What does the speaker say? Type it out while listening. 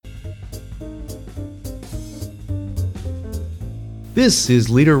This is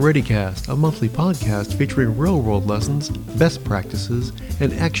Leader ReadyCast, a monthly podcast featuring real-world lessons, best practices,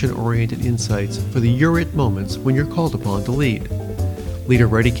 and action-oriented insights for the you're it moments when you're called upon to lead. Leader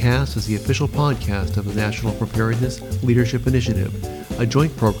ReadyCast is the official podcast of the National Preparedness Leadership Initiative, a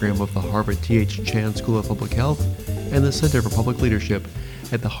joint program of the Harvard T.H. Chan School of Public Health and the Center for Public Leadership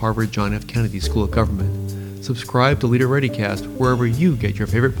at the Harvard John F. Kennedy School of Government. Subscribe to Leader ReadyCast wherever you get your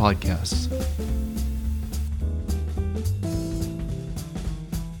favorite podcasts.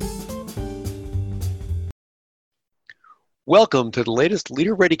 Welcome to the latest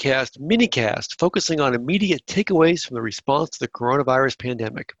Leader ReadyCast minicast focusing on immediate takeaways from the response to the coronavirus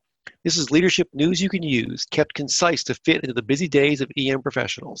pandemic. This is leadership news you can use, kept concise to fit into the busy days of EM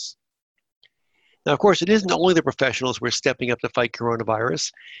professionals. Now, of course, it isn't only the professionals who are stepping up to fight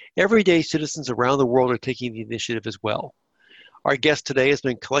coronavirus. Everyday citizens around the world are taking the initiative as well. Our guest today has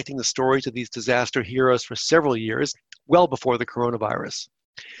been collecting the stories of these disaster heroes for several years, well before the coronavirus.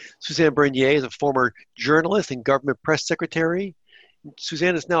 Suzanne Bernier is a former journalist and government press secretary.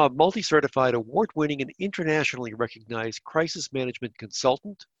 Suzanne is now a multi-certified, award-winning, and internationally recognized crisis management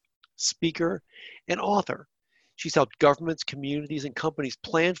consultant, speaker, and author. She's helped governments, communities, and companies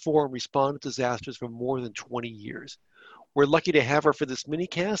plan for and respond to disasters for more than 20 years. We're lucky to have her for this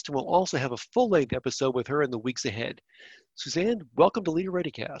mini-cast, and we'll also have a full-length episode with her in the weeks ahead. Suzanne, welcome to Leader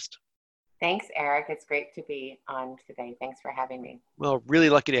ReadyCast. Thanks, Eric. It's great to be on today. Thanks for having me. Well,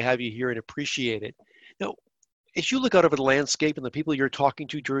 really lucky to have you here and appreciate it. Now, as you look out over the landscape and the people you're talking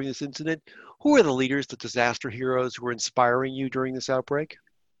to during this incident, who are the leaders, the disaster heroes who are inspiring you during this outbreak?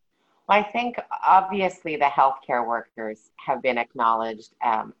 Well, I think obviously the healthcare workers have been acknowledged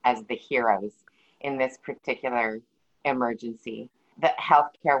as the heroes in this particular emergency. The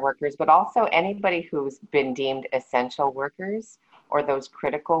healthcare workers, but also anybody who's been deemed essential workers or those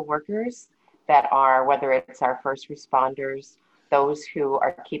critical workers that are, whether it's our first responders, those who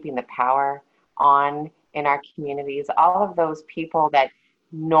are keeping the power on in our communities, all of those people that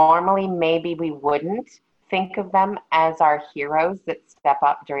normally maybe we wouldn't think of them as our heroes that step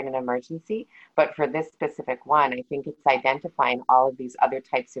up during an emergency. But for this specific one, I think it's identifying all of these other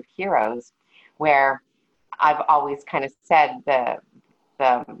types of heroes where I've always kind of said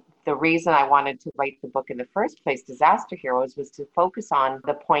the reason I wanted to write the book in the first place, Disaster Heroes, was to focus on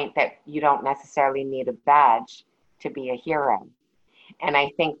the point that you don't necessarily need a badge to be a hero. And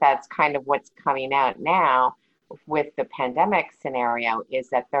I think that's kind of what's coming out now with the pandemic scenario, is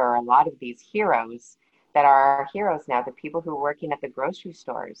that there are a lot of these heroes that are our heroes now, the people who are working at the grocery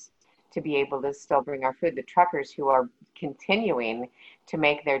stores to be able to still bring our food, the truckers who are continuing to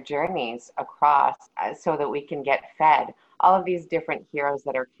make their journeys across so that we can get fed. All of these different heroes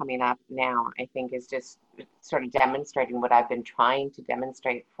that are coming up now, I think, is just sort of demonstrating what I've been trying to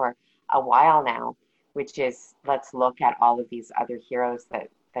demonstrate for a while now, which is let's look at all of these other heroes that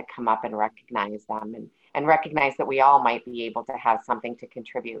come up and recognize them and recognize that we all might be able to have something to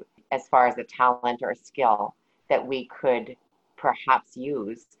contribute as far as a talent or a skill that we could perhaps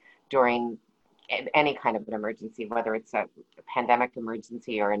use during any kind of an emergency, whether it's a pandemic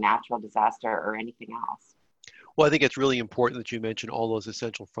emergency or a natural disaster or anything else. Well, I think it's really important that you mention all those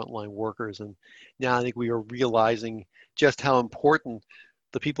essential frontline workers. And now I think we are realizing just how important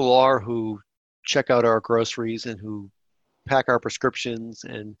the people are who check out our groceries and who pack our prescriptions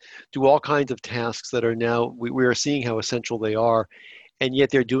and do all kinds of tasks that are now, we are seeing how essential they are. And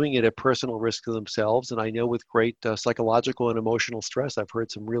yet they're doing it at personal risk to themselves. And I know with great psychological and emotional stress. I've heard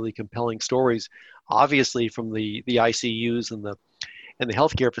some really compelling stories, obviously from the ICUs and the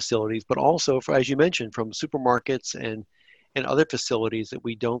healthcare facilities, but also, as you mentioned, from supermarkets and other facilities that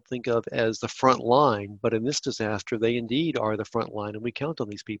we don't think of as the front line. But in this disaster, they indeed are the front line, and we count on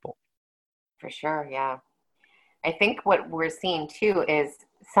these people. For sure, yeah. I think what we're seeing too is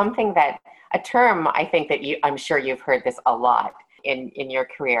something that, a term I think that I'm sure you've heard this a lot in your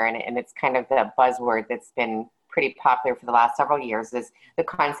career, and it's kind of the buzzword that's been pretty popular for the last several years, is the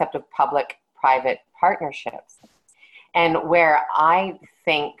concept of public-private partnerships. And where I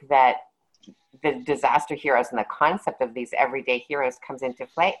think that the disaster heroes and the concept of these everyday heroes comes into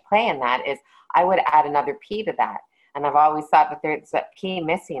play in that is, I would add another P to that. And I've always thought that there's a P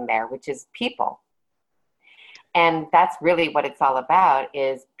missing there, which is people. And that's really what it's all about,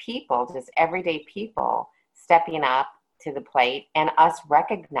 is people, just everyday people stepping up to the plate and us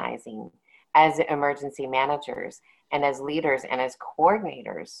recognizing as emergency managers and as leaders and as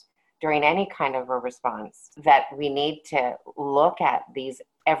coordinators during any kind of a response that we need to look at these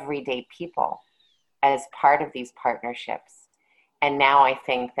everyday people as part of these partnerships. And now I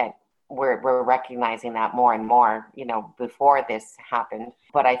think that we're recognizing that more and more, before this happened.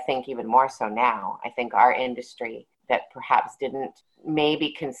 But I think even more so now, I think our industry, that perhaps didn't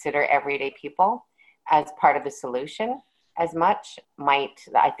maybe consider everyday people as part of the solution as much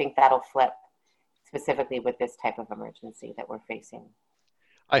I think that'll flip specifically with this type of emergency that we're facing.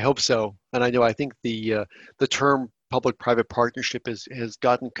 I hope so. And I think the term public-private partnership has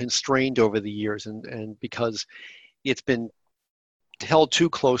gotten constrained over the years, and because it's been held too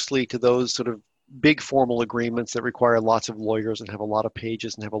closely to those sort of big formal agreements that require lots of lawyers and have a lot of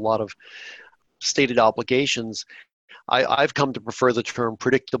pages and have a lot of stated obligations. I've come to prefer the term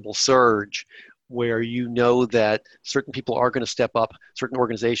predictable surge, where you know that certain people are going to step up, certain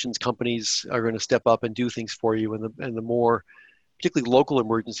organizations, companies are going to step up and do things for you, and the more, particularly local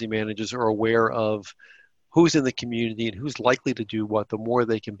emergency managers, are aware of who's in the community and who's likely to do what, the more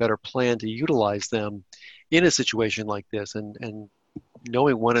they can better plan to utilize them in a situation like this, and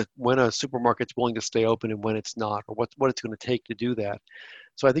knowing when a supermarket's willing to stay open and when it's not, or what it's going to take to do that.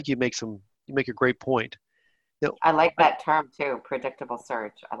 So I think you make a great point. Now, I like that term too, predictable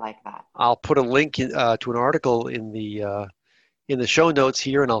surge. I like that. I'll put a link to an article in the show notes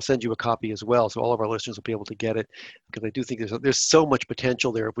here, and I'll send you a copy as well, so all of our listeners will be able to get it, because I do think there's so much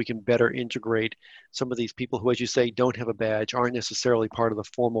potential there if we can better integrate some of these people who, as you say, don't have a badge, aren't necessarily part of the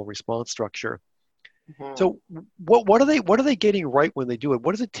formal response structure. Mm-hmm. So what are they getting right when they do it?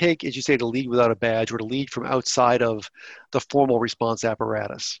 What does it take, as you say, to lead without a badge or to lead from outside of the formal response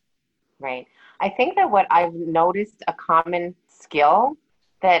apparatus? Right. I think that what I've noticed, a common skill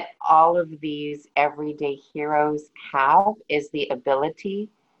that all of these everyday heroes have, is the ability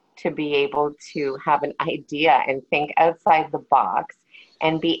to be able to have an idea and think outside the box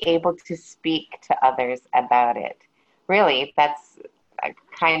and be able to speak to others about it. Really, that's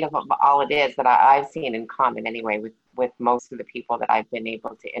kind of all it is that I've seen in common anyway with most of the people that I've been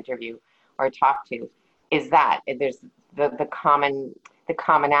able to interview or talk to, is that there's the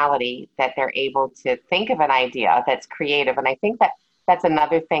commonality that they're able to think of an idea that's creative. And I think that that's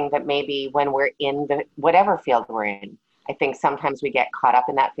another thing that maybe when we're in whatever field we're in, I think sometimes we get caught up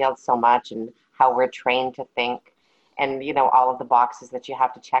in that field so much and how we're trained to think and, all of the boxes that you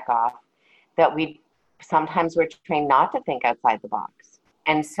have to check off, that sometimes we're trained not to think outside the box.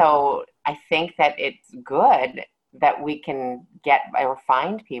 And so I think that it's good that we can get or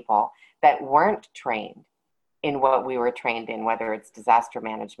find people that weren't trained in what we were trained in, whether it's disaster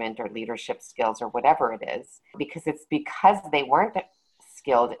management or leadership skills or whatever it is, because it's because they weren't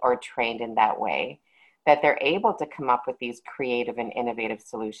skilled or trained in that way that they're able to come up with these creative and innovative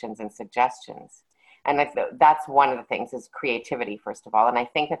solutions and suggestions. And that's one of the things, is creativity, first of all. And I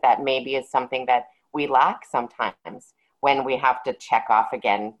think that maybe is something that we lack sometimes when we have to check off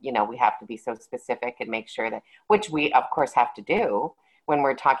again. We have to be so specific and make sure that, which we of course have to do when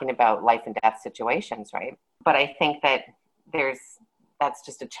we're talking about life and death situations, right? But I think that that's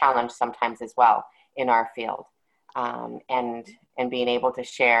just a challenge sometimes as well in our field, and being able to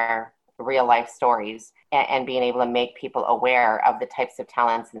share real life stories and being able to make people aware of the types of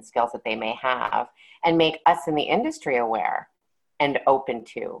talents and skills that they may have, and make us in the industry aware and open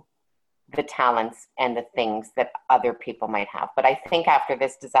to the talents and the things that other people might have. But I think after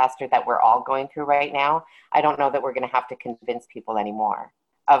this disaster that we're all going through right now, I don't know that we're going to have to convince people anymore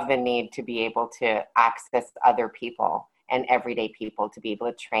of the need to be able to access other people and everyday people, to be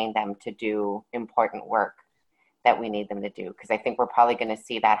able to train them to do important work that we need them to do. Because I think we're probably going to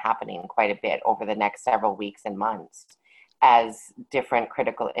see that happening quite a bit over the next several weeks and months, as different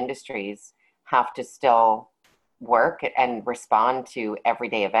critical industries have to still work and respond to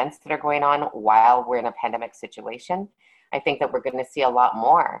everyday events that are going on while we're in a pandemic situation. I think that we're going to see a lot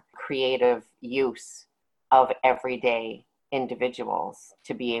more creative use of everyday individuals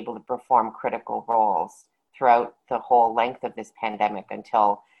to be able to perform critical roles throughout the whole length of this pandemic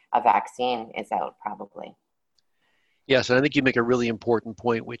until a vaccine is out, probably. Yes, and I think you make a really important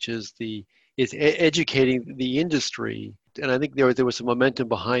point, which is educating the industry. And I think there was some momentum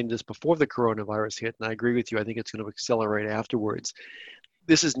behind this before the coronavirus hit, and I agree with you. I think it's going to accelerate afterwards.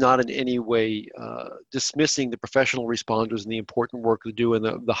 This is not in any way dismissing the professional responders and the important work they do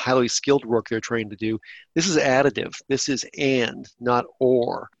and the highly skilled work they're trained to do. This is additive. This is and, not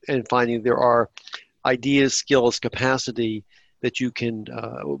or. And finding there are ideas, skills, capacity that you can,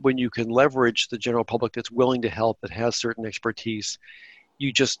 when you can leverage the general public that's willing to help, that has certain expertise,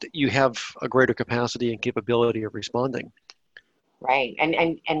 you have a greater capacity and capability of responding. Right.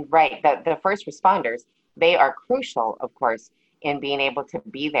 And right. The first responders, they are crucial, of course, in being able to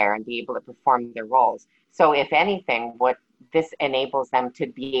be there and be able to perform their roles. So if anything, what this enables them to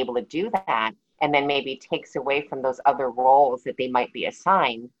be able to do that, and then maybe takes away from those other roles that they might be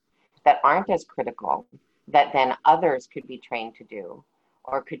assigned that aren't as critical, that then others could be trained to do,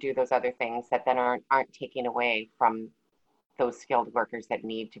 or could do those other things that then aren't taking away from those skilled workers that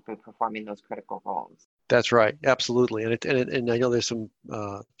need to be performing those critical roles. That's right, absolutely. And I know there's some,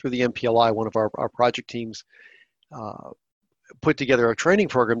 through the MPLI, one of our project teams put together a training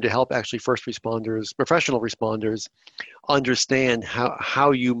program to help actually first responders, professional responders, understand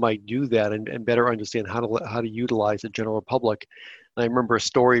how you might do that and better understand how to utilize the general public. And I remember a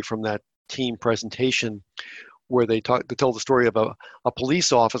story from that team presentation where they told the story of a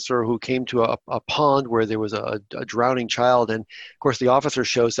police officer who came to a pond where there was a drowning child. And of course, the officer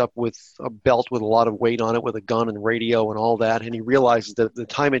shows up with a belt with a lot of weight on it, with a gun and radio and all that. And he realizes that the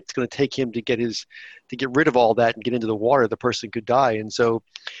time it's going to take him to get rid of all that and get into the water, the person could die. And so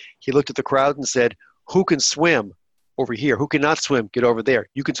he looked at the crowd and said, "Who can swim over here? Who cannot swim? Get over there.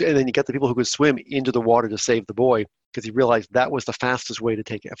 You can." And then he got the people who could swim into the water to save the boy, because he realized that was the fastest way to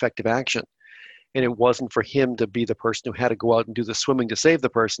take effective action. And it wasn't for him to be the person who had to go out and do the swimming to save the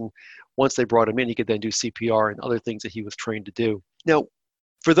person. Once they brought him in, he could then do CPR and other things that he was trained to do. Now,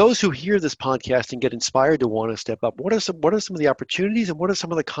 for those who hear this podcast and get inspired to want to step up, what are some of the opportunities and what are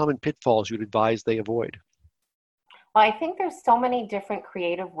some of the common pitfalls you'd advise they avoid? Well, I think there's so many different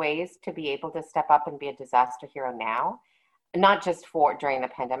creative ways to be able to step up and be a disaster hero now, not just during the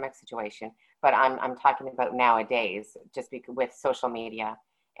pandemic situation, but I'm talking about nowadays, just with social media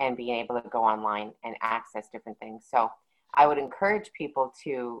and being able to go online and access different things. So I would encourage people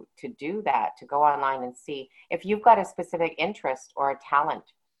to do that, to go online and see if you've got a specific interest or a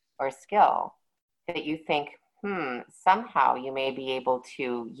talent or a skill that you think, somehow you may be able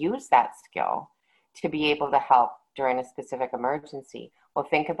to use that skill to be able to help during a specific emergency. Well,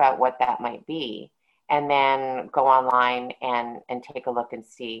 think about what that might be, and then go online and take a look and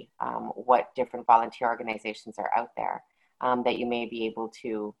see what different volunteer organizations are out there that you may be able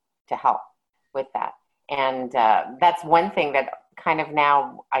to help with that. And that's one thing that kind of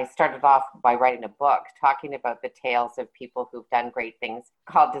now, I started off by writing a book talking about the tales of people who've done great things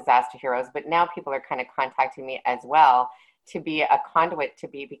called disaster heroes, but now people are kind of contacting me as well to be a conduit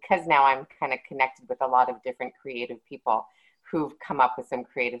because now I'm kind of connected with a lot of different creative people who've come up with some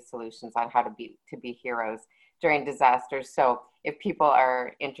creative solutions on how to be heroes during disasters. So if people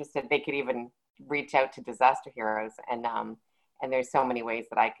are interested, they could even reach out to Disaster Heroes, and there's so many ways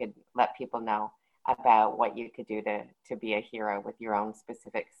that I could let people know about what you could do to be a hero with your own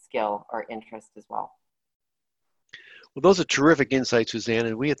specific skill or interest as well. Well, those are terrific insights, Suzanne,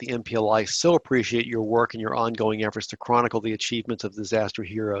 and we at the MPLI so appreciate your work and your ongoing efforts to chronicle the achievements of disaster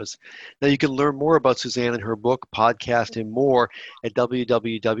heroes. Now, you can learn more about Suzanne and her book, podcast, and more at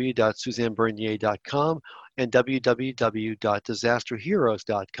www.suzannebernier.com and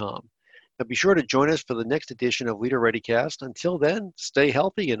www.disasterheroes.com. Now, be sure to join us for the next edition of Leader ReadyCast. Until then, stay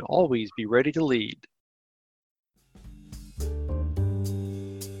healthy and always be ready to lead.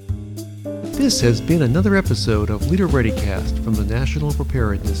 This has been another episode of Leader ReadyCast from the National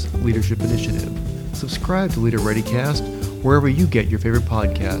Preparedness Leadership Initiative. Subscribe to Leader ReadyCast wherever you get your favorite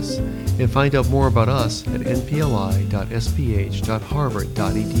podcasts, and find out more about us at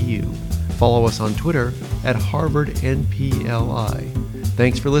npli.sph.harvard.edu. Follow us on Twitter at HarvardNPLI.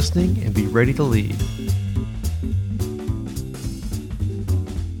 Thanks for listening, and be ready to lead.